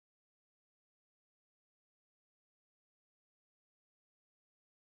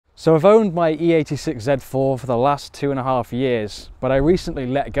So I've owned my E86 Z4 for the last 2.5 years, but I recently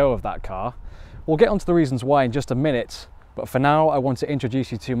let go of that car. We'll get onto the reasons why in just a minute, but for now I want to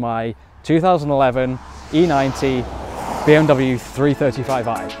introduce you to my 2011 E90 BMW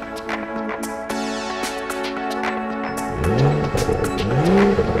 335i.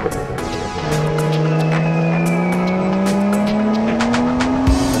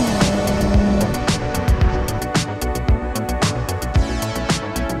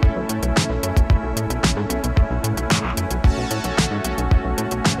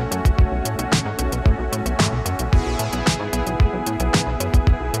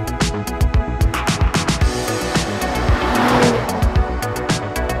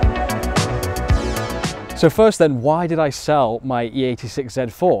 So first then, why did I sell my E86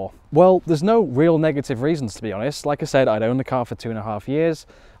 Z4? Well, there's no real negative reasons, to be honest. Like I said, I'd owned the car for 2.5 years.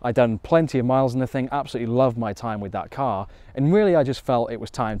 I'd done plenty of miles in the thing, absolutely loved my time with that car. And really, I just felt it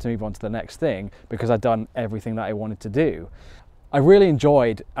was time to move on to the next thing because I'd done everything that I wanted to do. I really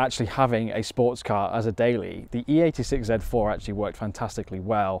enjoyed actually having a sports car as a daily. The E86 Z4 actually worked fantastically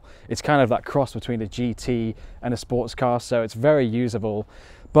well. It's kind of that cross between a GT and a sports car, so it's very usable.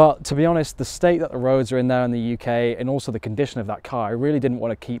 But to be honest, the state that the roads are in there in the UK and also the condition of that car, I really didn't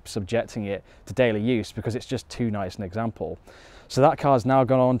want to keep subjecting it to daily use because it's just too nice an example. So that car's now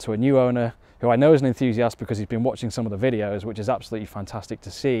gone on to a new owner who I know is an enthusiast because he's been watching some of the videos, which is absolutely fantastic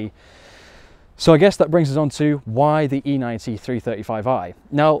to see. So I guess that brings us on to why the E90 335i.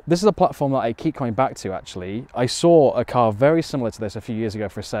 Now, this is a platform that I keep coming back to actually. I saw a car very similar to this a few years ago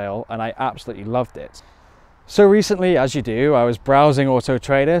for sale and I absolutely loved it. So recently, as you do, I was browsing Auto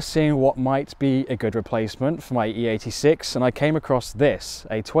Trader, seeing what might be a good replacement for my E86, and I came across this,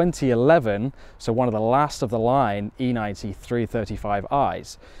 a 2011, so one of the last of the line E90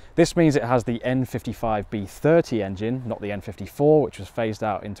 335i's. This means it has the N55B30 engine, not the N54, which was phased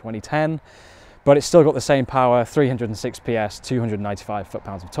out in 2010, but it's still got the same power, 306 PS, 295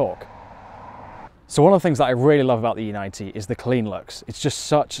 foot-pounds of torque. So one of the things that I really love about the E90 is the clean looks. It's just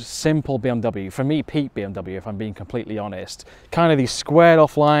such simple BMW. For me, peak BMW, if I'm being completely honest. Kind of these squared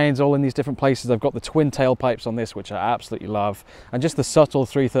off lines all in these different places. I've got the twin tailpipes on this, which I absolutely love. And just the subtle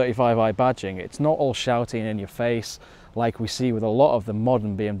 335i badging. It's not all shouty and in your face like we see with a lot of the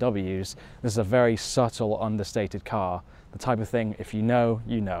modern BMWs. This is a very subtle, understated car. The type of thing, if you know,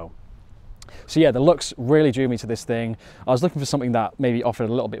 you know. So yeah, the looks really drew me to this thing. I was looking for something that maybe offered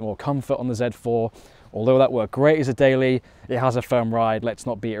a little bit more comfort on the Z4. Although that worked great as a daily, it has a firm ride, let's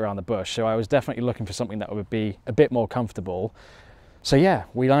not beat around the bush. So I was definitely looking for something that would be a bit more comfortable. So yeah,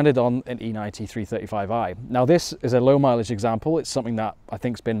 we landed on an E90 335i. Now this is a low mileage example. It's something that I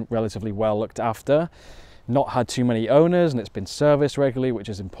think's been relatively well looked after. Not had too many owners and it's been serviced regularly, which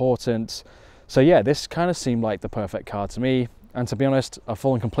is important. So yeah, this kind of seemed like the perfect car to me. And to be honest, I've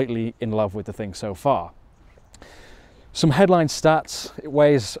fallen completely in love with the thing so far. Some headline stats: it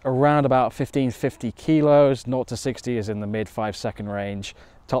weighs around about 1550 kilos, 0 to 60 is in the mid 5-second range,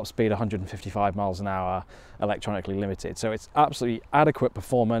 top speed 155 miles an hour, electronically limited. So it's absolutely adequate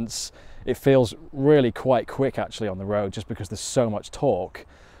performance. It feels really quite quick actually on the road just because there's so much torque.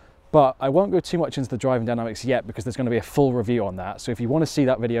 But I won't go too much into the driving dynamics yet because there's going to be a full review on that. So if you want to see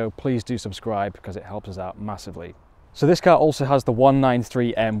that video, please do subscribe because it helps us out massively. So this car also has the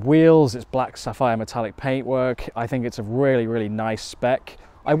 193M wheels, it's black sapphire metallic paintwork. I think it's a really, really nice spec.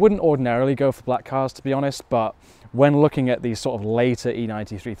 I wouldn't ordinarily go for black cars, to be honest, but when looking at these sort of later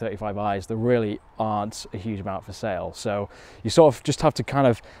E90 335i's, there really aren't a huge amount for sale. So you sort of just have to kind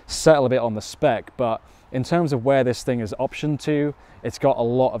of settle a bit on the spec, but in terms of where this thing is optioned to, it's got a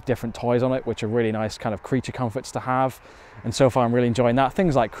lot of different toys on it, which are really nice kind of creature comforts to have. And so far I'm really enjoying that.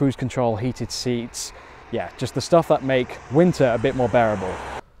 Things like cruise control, heated seats, yeah, just the stuff that make winter a bit more bearable.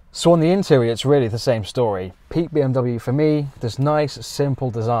 So on the interior, it's really the same story. Peak BMW for me, this nice, simple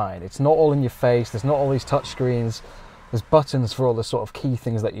design. It's not all in your face, there's not all these touch screens. There's buttons for all the sort of key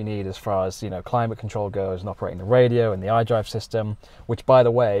things that you need as far as, you know, climate control goes and operating the radio and the iDrive system, which by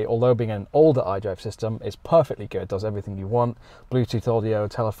the way, although being an older iDrive system, is perfectly good, does everything you want. Bluetooth audio,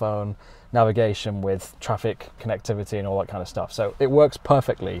 telephone, navigation with traffic connectivity and all that kind of stuff. So it works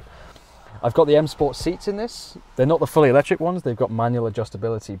perfectly. I've got the M Sport seats in this. They're not the fully electric ones, they've got manual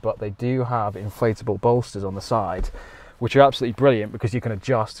adjustability, but they do have inflatable bolsters on the side, which are absolutely brilliant because you can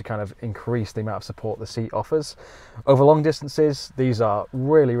adjust to kind of increase the amount of support the seat offers. Over long distances, these are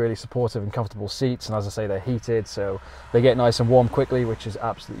really, really supportive and comfortable seats, and as I say, they're heated, so they get nice and warm quickly, which is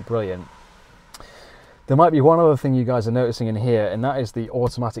absolutely brilliant. There might be one other thing you guys are noticing in here, and that is the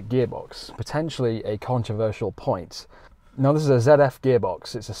automatic gearbox, potentially a controversial point. Now this is a ZF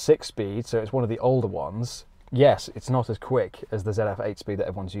gearbox, it's a 6-speed, so it's one of the older ones. Yes, it's not as quick as the ZF 8-speed that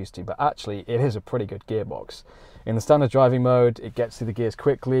everyone's used to, but actually it is a pretty good gearbox. In the standard driving mode, it gets through the gears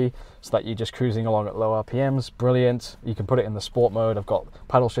quickly so that you're just cruising along at low RPMs. Brilliant. You can put it in the sport mode. I've got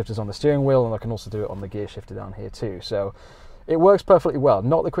paddle shifters on the steering wheel, and I can also do it on the gear shifter down here too. So it works perfectly well.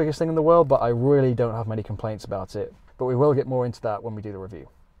 Not the quickest thing in the world, but I really don't have many complaints about it. But we will get more into that when we do the review.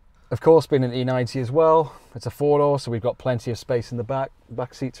 Of course, being an E90 as well, it's a 4-door, so we've got plenty of space in the back.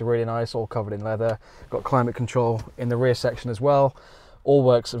 Back seats are really nice, all covered in leather. Got climate control in the rear section as well. All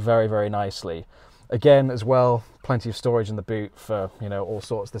works very, very nicely. Again, as well, plenty of storage in the boot for, you know, all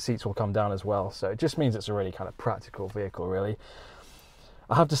sorts. The seats will come down as well, so it just means it's a really kind of practical vehicle, really.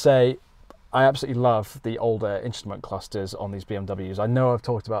 I have to say, I absolutely love the older instrument clusters on these BMWs. I know I've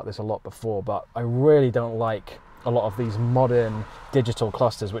talked about this a lot before, but I really don't like a lot of these modern digital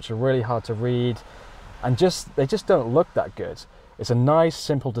clusters, which are really hard to read and they just don't look that good. It's a nice,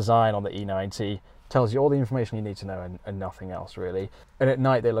 simple design on the E90, tells you all the information you need to know and nothing else really. And at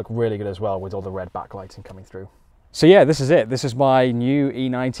night they look really good as well with all the red backlighting coming through. So yeah, this is it. This is my new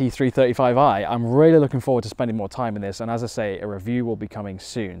E90 335i. I'm really looking forward to spending more time in this, and as I say, a review will be coming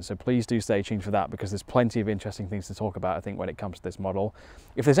soon, so please do stay tuned for that because there's plenty of interesting things to talk about, I think, when it comes to this model.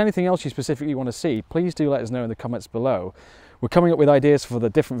 If there's anything else you specifically want to see, please do let us know in the comments below. We're coming up with ideas for the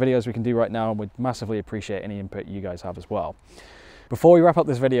different videos we can do right now, and we'd massively appreciate any input you guys have as well. Before we wrap up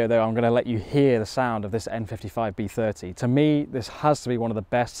this video though, I'm going to let you hear the sound of this N55 B30. To me, this has to be one of the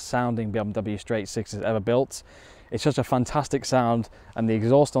best sounding BMW straight sixes ever built. It's such a fantastic sound, and the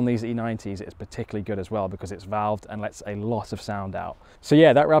exhaust on these E90s is particularly good as well because it's valved and lets a lot of sound out. So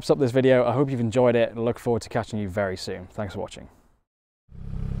yeah, that wraps up this video. I hope you've enjoyed it and I look forward to catching you very soon. Thanks for watching.